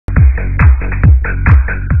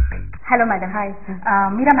Hello madam. Hi.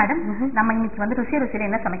 Meera madam, நம்ம இன்னைக்கு வந்து ருசியில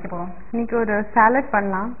என்ன சமைக்க போறோம்? இன்னைக்கு ஒரு சாலட்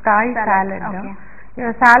பண்ணலாம். காய் சாலட். ஓகே.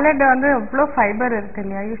 சாலட் வந்து அவ்வளோ ஃபைபர் இருக்கு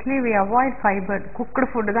இல்லையா? Usually we avoid fiber. Cooked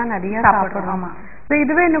food தான் நிறைய சாப்பிடுறோம். ஆமா. ஸோ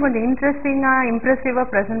இதுவே இன்னும் கொஞ்சம் இன்ட்ரெஸ்டிங்கா இம்ப்ரெசிவா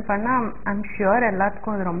ப்ரெசென்ட் பண்ணா ஐம் ஷுர்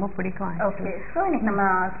எல்லாத்துக்கும் அது ரொம்ப பிடிக்கும். ஓகே. ஸோ இன்னைக்கு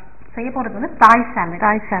நம்ம செய்ய போறது வந்து தாய் சாலட்.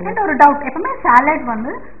 தாய் சாலட். ஒரு டவுட், எப்பவுமே சாலட்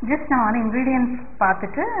வந்து ஜஸ்ட் நம்ம வந்து இன்கிரீடியன்ஸ்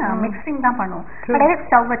பார்த்துட்டு மிக்சிங் தான் பண்ணுவோம். டைரக்ட்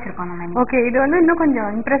ஸ்டவ் வச்சிருக்கோம் நம்ம. ஓகே, இது வந்து இன்னும் கொஞ்சம்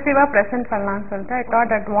இம்ப்ரெசிவா ப்ரெசென்ட் பண்ணலாம்னு சொல்லிட்டு I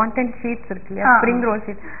thought that wanted sheets இருக்கு இல்லையா, ஸ்ப்ரிங் ரோல்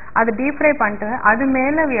ஷீட், அது டீப் ஃப்ரை பண்ணிட்டு அது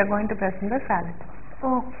மேல we are going to present the salad.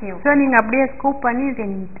 Okay. So நீங்க அப்படியே ஸ்கூப் பண்ணி you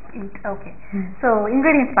can eat. Okay. So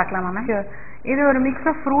ingredients பார்க்கலாமா மேம்? Sure. இது ஒரு mix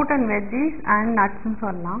of fruit and veggies and நட்ஸ்னு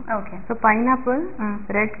சொல்லலாம். Okay. So pineapple,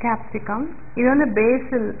 red capsicum, இது வந்து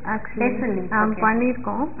பேசில் ஆக்சுவலி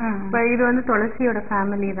பண்ணியிருக்கோம். இப்போ இது வந்து துளசியோட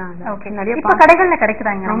ஃபேமிலி தான். ஓகே. நிறைய இப்போ கடைகள்ல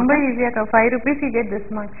கிடைக்குதாங்க, ரொம்ப ஈஸியாக 5 rupees you get this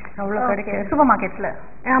much. அவ்வளோ கிடைக்கும் சூப்பர் மார்க்கெட்ஸ்ல.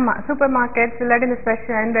 ஆமா, சூப்பர் மார்க்கெட்ஸ் இல்லாட்டி இந்த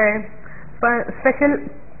ஸ்பெஷல்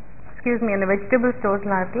அந்த வெஜிடபிள்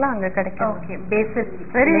ஸ்டோர்ஸ்லாம் இருக்குல்ல, அங்க கிடைக்கும். ஓகே. பேசில்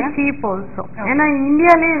வெரி சீப் ஆல்சோ. ஏன்னா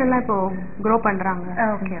இந்தியாலேயே இதெல்லாம் இப்போ க்ரோ பண்றாங்க.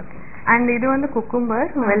 Okay okay. அண்ட் இது வந்து குக்கும்பர்,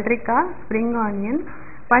 வெள்ளரிக்காய், ஸ்ப்ரிங் ஆனியன்,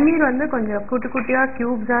 பன்னீர் வந்து கொஞ்சம் குட்டி குட்டியா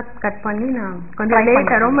கியூப்ஸா கட் பண்ணி நான் கொஞ்சம்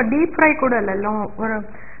லேட்டா, ரொம்ப டீப் ஃப்ரை கூட இல்லை, ஒரு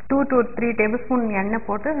 2 to 3 tablespoon எண்ணெய்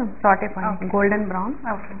போட்டு சாட்டே பண்ணி கோல்டன் ப்ரௌன்.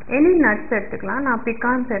 எனி நட்ஸ் எடுத்துக்கலாம். நான்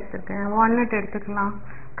பிகான்ஸ் எடுத்துருக்கேன், வால்நட் எடுத்துக்கலாம்,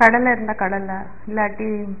 கடலை இருந்தா கடலை, இல்லாட்டி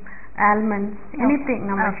ஆல்மண்ட்ஸ், எனிதிங்.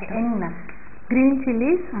 நம்ம கிரீன்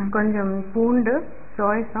சில்லிஸ், கொஞ்சம் பூண்டு,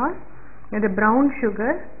 சோய் சாஸ், இது ப்ரௌன்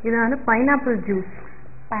சுகர், இது வந்து பைனாப்பிள் ஜூஸ்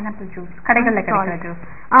கடைகள்ல கிடைக்கிற ஜூஸ்.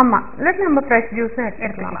 ஆமா, இல்லாட்டி நம்ம ஃப்ரெஷ் ஜூஸ்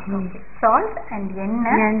எடுத்துக்கலாம். சால்ட் அண்ட்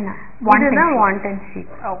எண்ணெய், இதுதான் வாண்டட்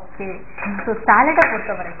ஷீட். ஓகே. ஸோ சாலடை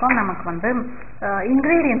பொறுத்த வரைக்கும் நமக்கு வந்து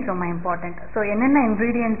இன்க்ரீடியன்ஸ் ரொம்ப இம்பார்ட்டன்ட். ஸோ என்னென்ன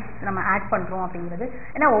இன்க்ரீடியன்ஸ் நம்ம ஆட் பண்ணுறோம் அப்படிங்கிறது,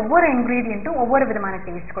 ஏன்னா ஒவ்வொரு இன்க்ரீடியண்ட்டும் ஒவ்வொரு விதமான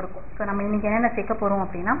டேஸ்ட் கொடுக்கும். ஸோ நம்ம இன்னைக்கு என்னென்ன சேர்க்க போகிறோம்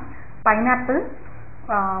அப்படின்னா, பைனாப்பிள்,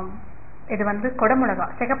 இது வந்து கொடமிளகா,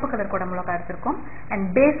 சிகப்பு கலர் கொடமிளகா எடுத்திருக்கோம், அண்ட்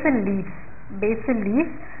பேசில் லீவ்ஸ்,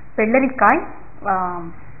 வெள்ளரிக்காய்,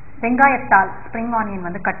 வெங்காயத்தால், ஸ்ப்ரிங் ஆனியன்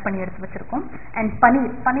வந்து கட் பண்ணி எடுத்து வச்சிருக்கோம், அண்ட்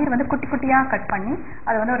பன்னீர் வந்து குட்டி குட்டியாக கட் பண்ணி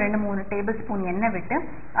அதை வந்து ஒரு 2-3 டேபிள் ஸ்பூன் எண்ணெய் விட்டு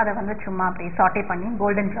அதை வந்து சும்மா அப்படியே சாட்டே பண்ணி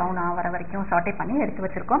கோல்டன் ப்ரௌன் ஆகிற வரைக்கும் சாட்டே பண்ணி எடுத்து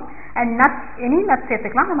வச்சிருக்கோம். அண்ட் நட்ஸ், எனி நட்ஸ்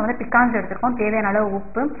எடுத்துக்கலாம். நம்ம வந்து பிக்கான்ஸ் எடுத்துருக்கோம், தேவையான அளவு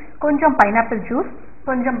உப்பு, கொஞ்சம் பைனாப்பிள் ஜூஸ்,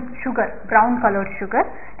 கொஞ்சம் sugar, brown colour sugar,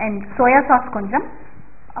 and soya sauce கொஞ்சம்,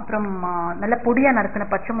 அப்புறம் நல்ல பொடியாக நறுக்கின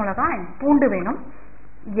பச்சை மிளகா அண்ட் பூண்டு வேணும்,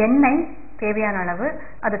 எண்ணெய் தேவையான அளவு,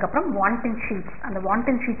 அதுக்கப்புறம் வாண்டன் ஷீட்ஸ். அந்த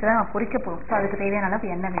வாண்டன் ஷீட்ஸ் தான் பொரிக்க போகும். ஸோ அதுக்கு தேவையான அளவு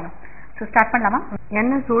எண்ணெய் வேணும். ஸோ ஸ்டார்ட் பண்ணலாமா?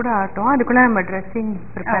 எண்ணெய் சூடாகட்டும், அதுக்குள்ளே நம்ம ட்ரெஸ்ஸிங்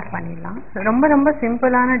ப்ரிப்பேர் பண்ணிடலாம். ரொம்ப ரொம்ப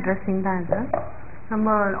சிம்பிளான ட்ரெஸ்ஸிங் தான் இது.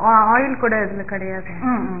 நம்ம ஆயில் கூட இதில் கிடையாது.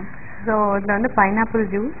 ஸோ இதில் வந்து pineapple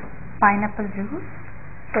juice,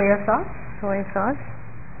 soya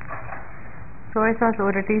sauce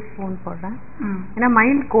 1 teaspoon போடுறேன். ஏன்னா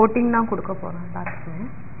மைல்ட் கோட்டிங் தான் கொடுக்க போகிறோம் எல்லாருக்குமே.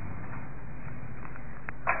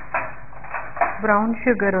 ப்ரௌன்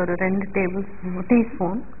சுகர் ஒரு 2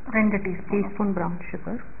 டீஸ்பூன் ப்ரௌன்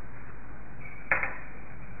சுகர்,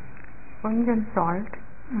 கொஞ்சம் சால்ட்,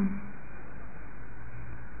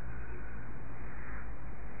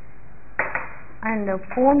 அண்ட்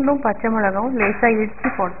பூண்டும் பச்சை மிளகாவும் லேசாக இடிச்சு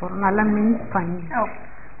போட போகிறோம், நல்லா மிக்ஸ் பண்ணி.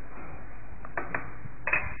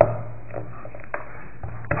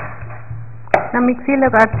 நான் மிக்சியில்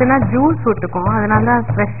அரைச்சுன்னா ஜூஸ் விட்டுக்கும், அதனால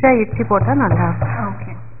ஃப்ரெஷ்ஷாக இடிச்சு போட்டால் நல்லா இருக்கும். ஓகே.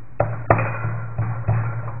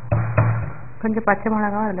 கொஞ்சம் பச்சை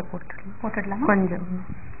மிளகா அதில் போட்டுடலாம் கொஞ்சம்.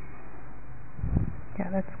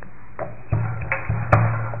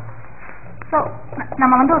 ஸோ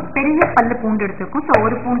நம்ம வந்து ஒரு பெரிய பல்லு பூண்டு எடுத்துருக்கோம். ஸோ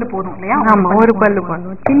ஒரு பூண்டு போதும் இல்லையா? ஆமாம், ஒரு பல்லு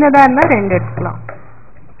போடணும். சின்னதாக இருந்தால் 2 எடுத்துக்கலாம்.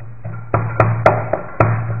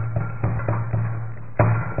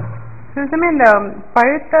 சிலமே இந்த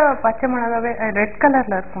பழுத்த பச்சை மிளகாவே ரெட்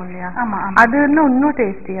கலர்ல இருக்கும் இல்லையா? ஆமாம், அது இன்னும்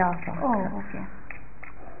டேஸ்டியா இருக்கும். ஓகே.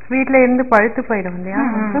 வீட்டில் இருந்து பழுத்து போயிடும் இல்லையா?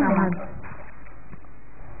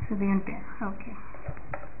 ஓகே.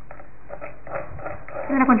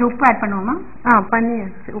 இதில் கொஞ்சம் உப்பு ஆட் பண்ணுவோமா?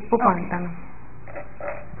 பண்ணியாச்சு, உப்பு பண்ணிட்டாங்க.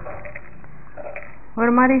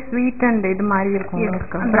 ஒரு மாதிரி ஸ்வீட் அண்ட் இது மாதிரி இருக்கும்,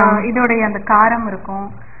 இதோடைய அந்த காரம் இருக்கும்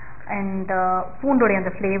அண்ட் பூண்டோடைய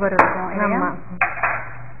அந்த ஃப்ளேவர் இருக்கும். ஆமாம்.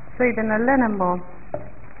 ஸோ இதை நல்லா நம்ம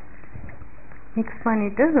மிக்ஸ்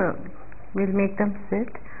பண்ணிட்டு will make them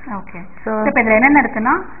set. Okay. So இப்போ இதில் என்னென்ன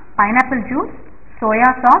இருக்குன்னா, pineapple juice,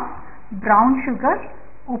 soya sauce, brown sugar,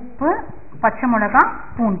 உப்பு, பச்சை மிளகா,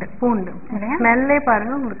 பூண்டு. ஸ்மெல்லே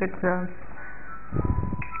பாருங்க உங்களுக்கு.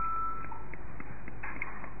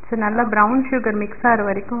 நல்லா ப்ரௌன் சுகர் மிக்ஸ் ஆகிற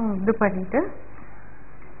வரைக்கும் இது பண்ணிட்டு,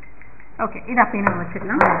 ஓகே, இது அப்படியே நம்ம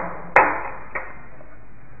வச்சுக்கலாம்.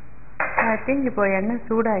 ஐ திங்க் இப்போ எண்ணெய்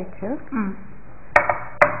சூடாயிடுச்சு. ம்.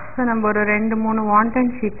 ஸோ நம்ம ஒரு 2-3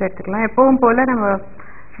 வாண்டன் ஷீட்ஸ் எடுத்துக்கலாம். எப்பவும் போல நம்ம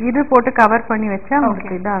இது போட்டு கவர் பண்ணி வச்சா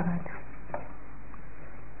உங்களுக்கு இதாகாது.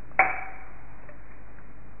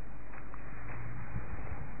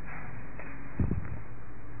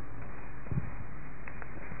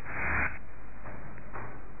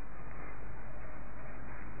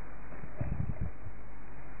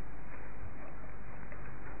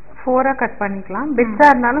 ஃபோரா கட் பண்ணிக்கலாம். பிட்ஸா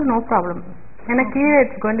இருந்தாலும் நோ ப்ராப்ளம். ஏன்னா கீழே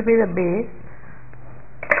it's going to be the base.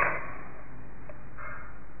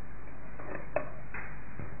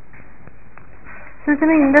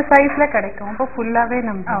 சில இந்த சைஸ்ல கிடைக்கும். அப்போ ஃபுல்லாவே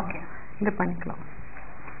நம்ம இது பண்ணிக்கலாம்.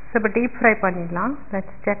 ஸோ இப்போ டீப் ஃப்ரை பண்ணிடலாம்.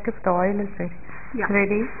 Let's check if the oil is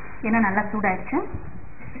ready. ஏன்னா நல்லா சூடாயிடுச்சு.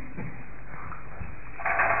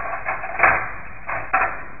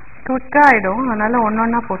 குயிக்கா ஆயிடும். அதனால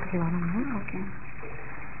ஒன்னொன்னா போட்டுக்கலாம் நம்ம. ஓகே.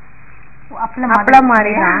 அப்பளம்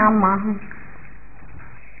மாதிரி தான். ஆமா.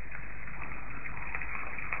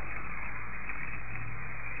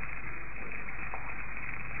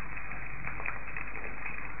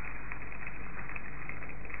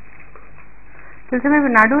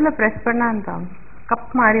 நடுவுல பிரஸ் பண்ணா அந்த கப்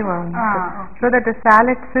மாதிரி வரும். so that the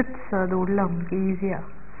salad sits அது உள்ள உங்களுக்கு ஈஸியா.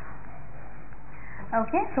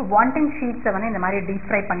 ஓகே. ஸோ வாண்டிங் ஷீட்ஸை வந்து இந்த மாதிரி டீப்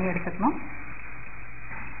ஃப்ரை பண்ணி எடுத்துக்கணும்.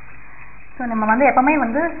 ஸோ நம்ம வந்து எப்பவுமே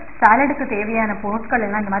வந்து சாலடுக்கு தேவையான பொருட்கள்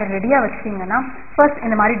எல்லாம் இந்த மாதிரி ரெடியாக வச்சிட்டிங்கன்னா ஃபர்ஸ்ட்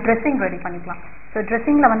இந்த மாதிரி ட்ரெஸ்ஸிங் ரெடி பண்ணிக்கலாம். ஸோ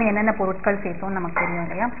ட்ரெஸ்ஸிங்கில் வந்து என்னென்ன பொருட்கள் சேர்த்தோம்னு நமக்கு தெரியும்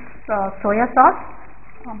இல்லையா. So soya sauce,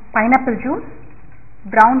 pineapple juice,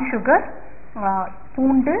 brown sugar,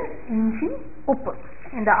 பூண்டு, இஞ்சி, உப்பு,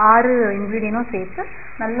 இந்த 6 இன்க்ரீடியனும் சேர்த்து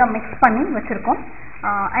நல்லா மிக்ஸ் பண்ணி வச்சுருக்கோம்.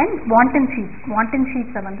 அண்ட் வாண்டன்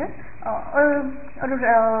ஷீட்ஸை வந்து ஒரு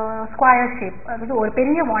ஸ்கொயர் ஷேப், அதாவது ஒரு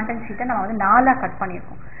பெரிய வாண்டன் ஷீட்டை நம்ம வந்து 4ஆக கட்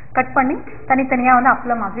பண்ணியிருக்கோம். கட் பண்ணி தனித்தனியாக வந்து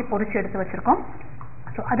அப்பளம் மாதிரி பொரிச்சு எடுத்து வச்சுருக்கோம்.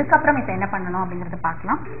 ஸோ அதுக்கப்புறம் இப்போ என்ன பண்ணணும் அப்படிங்கிறத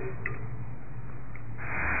பார்க்கலாம்.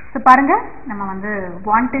 ஸோ பாருங்கள், நம்ம வந்து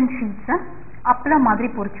வாண்டன் ஷீட்ஸை அப்பளம் மாதிரி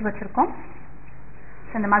பொரிச்சு வச்சுருக்கோம்.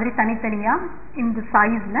 ஸோ இந்த மாதிரி தனித்தனியாக இந்த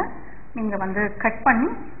சைஸில் நீங்கள் வந்து கட் பண்ணி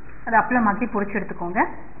அது அப்பளம் மாதிரி பொரிச்சு எடுத்துக்கோங்க.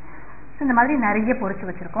 ஸோ இந்த மாதிரி நிறைய பொரிச்சு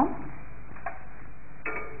வச்சுருக்கோம்.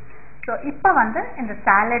 ஸோ இப்போ வந்து இந்த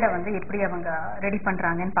சாலடை வந்து எப்படி அவங்க ரெடி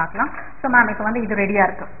பண்ணுறாங்கன்னு பார்க்கலாம். ஸோ மேம் இப்போ வந்து இது ரெடியாக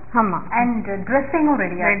இருக்கு. ஆமாம். அண்ட் ட்ரெஸ்ஸிங்கும்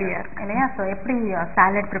ரெடியாக இருக்கு இல்லையா. ஸோ எப்படி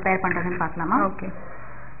சாலட் ப்ரிப்பேர் பண்ணுறதுன்னு பார்க்கலாமா? ஓகே.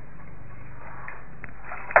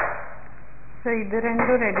 ஸோ இது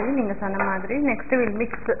ரெண்டும் ரெடி நீங்கள் சொன்ன மாதிரி. நெக்ஸ்ட் வில்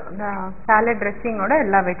மிக்ஸ் சாலட் ட்ரெஸ்ஸிங்கோட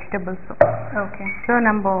எல்லா வெஜிடபிள்ஸும். ஓகே. ஸோ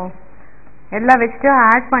நம்ம எல்லா வெஜிடபிளும்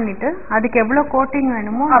ஆட் பண்ணிவிட்டு அதுக்கு எவ்வளோ கோட்டிங்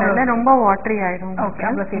வேணுமோ அதெல்லாம் ரொம்ப வாட்டரி ஆகிடும். ஓகே,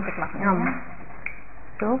 அவ்வளோ சேர்த்துக்கலாம். ஆமாம்.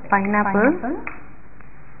 ஸோ பைனாப்பிள்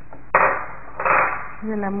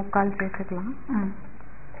இதில் 3/4 சேர்த்துக்கலாம்.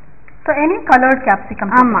 So any coloured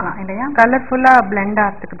capsicum. ஆமாம் இல்லையா, கலர்ஃபுல்லாக பிளெண்ட்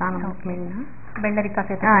ஆகிறதுக்கு தான் நமக்கு மெயினாக. வெள்ளரிக்காய்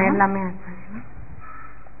சேர்த்து எல்லாமே ஆட் பண்ணிக்கலாம்.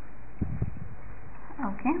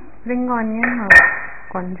 ஓகே. ஸ்ப்ரிங் ஆனியன்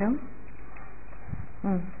கொஞ்சம்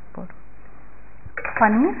போடும்.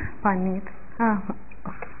 பன்னீர்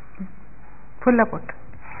ஃபுல்லாக போட்டு.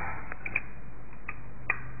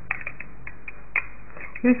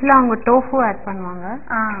 யூஸ்வலாக அவங்க டோஃபு ஆட் பண்ணுவாங்க.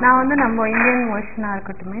 நான் வந்து நம்ம இந்தியன் வெர்ஷனாக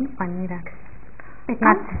இருக்கட்டுமே பன்னீர்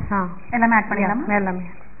ஆட் எல்லாமே ஆட் பண்ணிடலாம். எல்லாமே.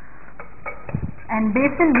 அண்ட்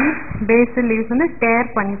பேசில் லீவ்ஸ் வந்து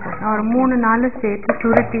டேர் பண்ணி போட்டேன். ஒரு 3-4 சேர்த்து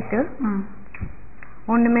சுருட்டிட்டு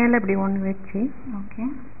ஒன்று மேலே இப்படி ஒன்று வச்சு ஓகே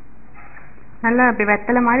நல்லா அப்படி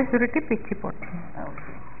வெத்தலை மாதிரி சுருட்டி பிச்சு போட்டேன்.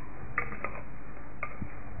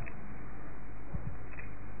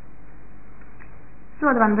 ஸோ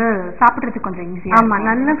அது வந்து சாப்பிட்றதுக்கு கொஞ்சம் ஈஸியாக. ஆமாம்,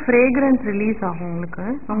 நல்ல ஃப்ரேக்ரன்ஸ் ரிலீஸ் ஆகும் உங்களுக்கு.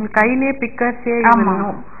 உங்களுக்கு கையிலே பிக்கர்ஸே.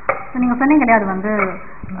 ஆமாம். ஸோ நீங்கள் சொன்னீங்க இல்லையா, அது வந்து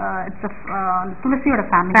துளசியோட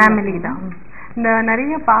ஃபேமிலி தான். இந்த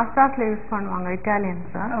நிறைய பாஸ்தாஸ்ல யூஸ் பண்ணுவாங்க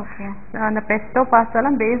இட்டாலியன்ஸ். ஓகே. அந்த Bairstow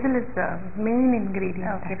பாஸ்தாலாம் phase is main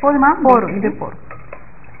ingredient. Okay, போதுமா? போதும், இது போதும்.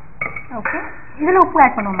 ஓகே. இதில் உப்பு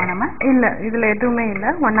ஆட் பண்ணுவோமா நம்ம? இல்லை, இதில் எதுவுமே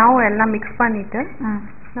இல்லை. நவ் எல்லாம் மிக்ஸ் பண்ணிவிட்டு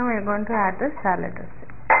now we are going to add the salad dressing.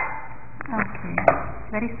 Okay,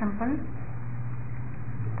 very simple.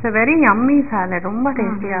 It's a very yummy salad. ரொம்ப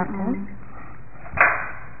டேஸ்டியா இருக்கும்.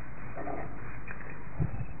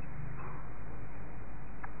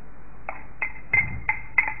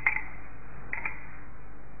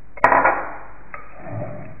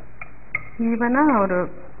 ஈவனா ஒரு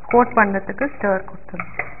கோட் பண்றதுக்கு ஸ்டர்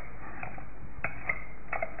கொடுத்துரும்.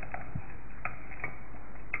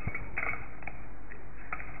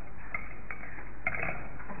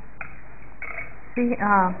 See,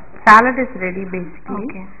 salad is ready basically.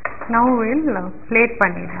 Okay. Now we'll plate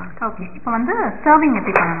பண்ணிடலாம். Okay. இப்போ வந்து சர்விங்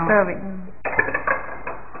எப்படி பண்ணணும்? சர்விங்.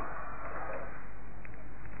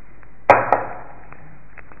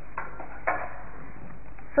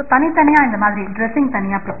 ஸோ தனித்தனியாக இந்த மாதிரி ட்ரெஸ்ஸிங்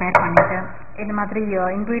தனியாக ப்ரிப்பேர் பண்ணிட்டு இந்த மாதிரி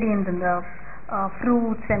இன்க்ரீடியன்ஸ் இந்த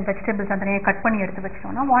ஃப்ரூட்ஸ் அண்ட் வெஜிடபிள்ஸ் அந்த கட் பண்ணி எடுத்து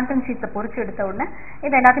வச்சிட்டோம்னா வாண்டன் ஷீட்ஸை பொரிச்சு எடுத்த உடனே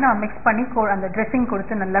இதை எல்லாத்தையும் நம்ம மிக்ஸ் பண்ணி அந்த ட்ரெஸ்ஸிங்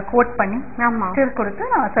கொடுத்து நல்லா கோட் பண்ணி ஸ்டிர் கொடுத்து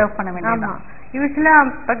சர்வ் பண்ண வேண்டியது. யூஸ்வலாக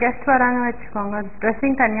இப்போ கெஸ்ட் வராங்க வச்சுக்கோங்க,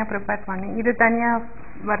 ட்ரெஸ்ஸிங் தனியாக ப்ரிப்பேர் பண்ணி இது தனியாக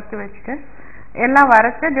வறுத்து வச்சுட்டு எல்லாம்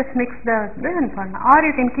வறுத்து ஜஸ்ட் மிக்ஸ் பண்ணலாம். Are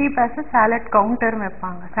you can keep as a salad counter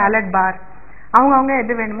வைப்பாங்க, சாலட் பார், அவங்கவுங்க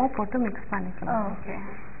எது வேணுமோ போட்டு மிக்ஸ் பண்ணிக்கலாம். ஓகே,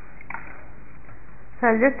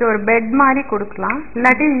 ஸோ ஜஸ்ட் ஒரு பெட் மாதிரி கொடுக்கலாம்,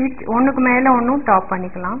 இல்லாட்டி ஒன்றுக்கு மேலே ஒன்றும் டாப்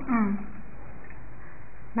பண்ணிக்கலாம்.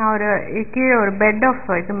 நான் ஒரு கீழே ஒரு பெட் ஆஃப்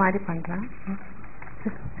இது மாதிரி பண்ணுறேன்.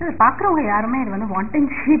 பார்க்குறவங்க யாருமே இது வந்து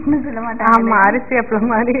வாண்டன் ஷீட்னு சொல்ல மாட்டாங்க. ஆமாம், அரிசி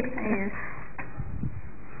அப்பளம் மாதிரி இருக்கு.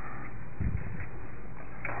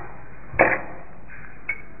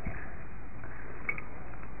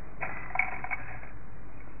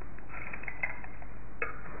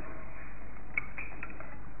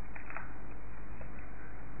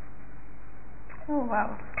 Oh wow.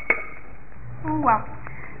 Oh wow.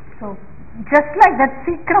 So just like that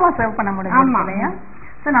சீக்கிரமா சர்வ் பண்ண முடியும் இல்லையா?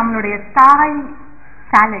 ஸோ நம்மளுடைய தாய்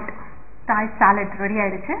சாலட் ரெடி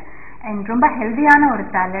ஆயிடுச்சு. அண்ட் ரொம்ப ஹெல்தியான ஒரு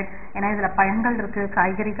சாலட், ஏன்னா இதில் பழங்கள் இருக்கு,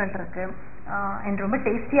 காய்கறிகள் இருக்கு, அண்ட் ரொம்ப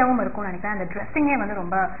டேஸ்டியாகவும் இருக்கும்னு நினைக்கிறேன். அந்த ட்ரெஸ்ஸிங்கே வந்து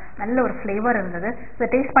ரொம்ப நல்ல ஒரு ஃப்ளேவர் இருந்தது. ஸோ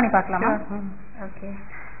டேஸ்ட் பண்ணி பார்க்கலாமா? ஓகே,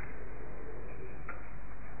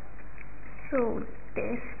 ஸோ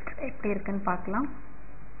டேஸ்ட் எப்படி இருக்குன்னு பார்க்கலாம்.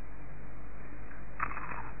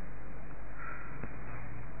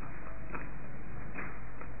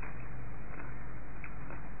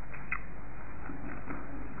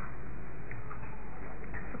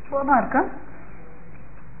 சூப்பராக இருக்கு.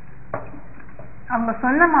 அவங்க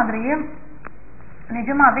சொன்ன மாதிரியே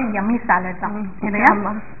நிஜமாவே யம்மி சாலட் தான் இல்லையா?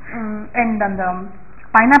 அண்ட் அந்த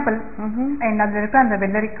பைனாப்பிள் அண்ட் அதில் இருக்க அந்த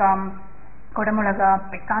வெள்ளரிக்காய், குடமிளகா,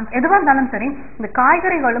 பெக்கான்ஸ் எதுவாக இருந்தாலும் சரி, இந்த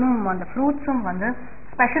காய்கறிகளும் அந்த ஃப்ரூட்ஸும் வந்து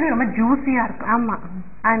ஸ்பெஷலி ரொம்ப ஜூஸியா இருக்கு. ஆமா,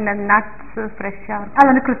 அண்ட் அந்த நட்ஸ் ஃப்ரெஷ்ஷா இருக்கு,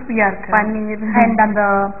 அது வந்து கிறிஸ்பியா இருக்கு. பன்னீர்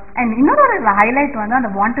அண்ட் இன்னொரு ஹைலைட் வந்து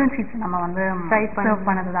அந்த வாண்டன் ஷீட்ஸ் நம்ம வந்து சர்வ்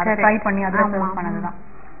பண்ணதுதான், ஃப்ரை பண்ணி அதில் சர்வ் பண்ணதுதான்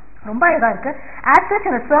ரொம்ப இதா இருக்கு. ஆக்சுவலி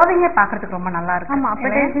அந்த சர்விங்கே பாக்குறதுக்கு ரொம்ப நல்லா இருக்கு. ஆமா,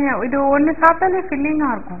 இது ஒன்னு சாப்பிட்டாலே ஃபில்லிங்கா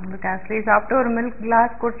இருக்கும். ஆக்சுவலி சாப்பிட்டு ஒரு மில்க்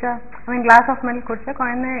கிளாஸ் குடிச்சா, கிளாஸ் ஆஃப் மில்க் குடிச்சா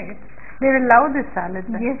குழந்தை they will love this salad.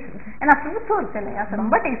 Yes, ஏன்னா ஃப்ரூட்ஸும் இருக்கு இல்லையா?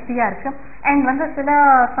 ரொம்ப டேஸ்டியா இருக்கு. அண்ட் வந்து சில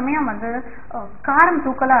சமயம் வந்து காரம்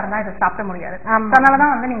தூக்கலா இருந்தா இதை சாப்பிட முடியாது.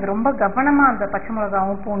 அதனாலதான் வந்து நீங்க ரொம்ப கவனமா அந்த பச்சை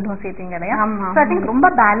மிளகாவும் பூண்டும் சேர்த்தீங்க இல்லையா? ஐ திங்க் ரொம்ப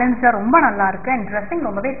பேலன்ஸ்டா ரொம்ப நல்லா இருக்கு. அண்ட் ட்ரெஸ்ஸிங்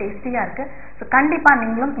ரொம்பவே டேஸ்டியா இருக்கு. ஸோ கண்டிப்பா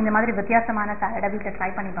நீங்களும் இந்த மாதிரி வித்தியாசமான சாலடை வீட்டில்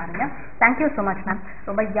ட்ரை பண்ணி பாருங்க. Thank you so much ma'am.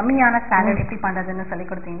 ரொம்ப யம்மியான சாலட் எப்படி பண்றதுன்னு சொல்லி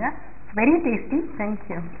கொடுத்தீங்க. Very tasty.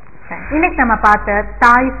 தேங்க்யூ. இன்னைக்கு நம்ம பார்த்த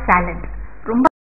தாய் சாலட்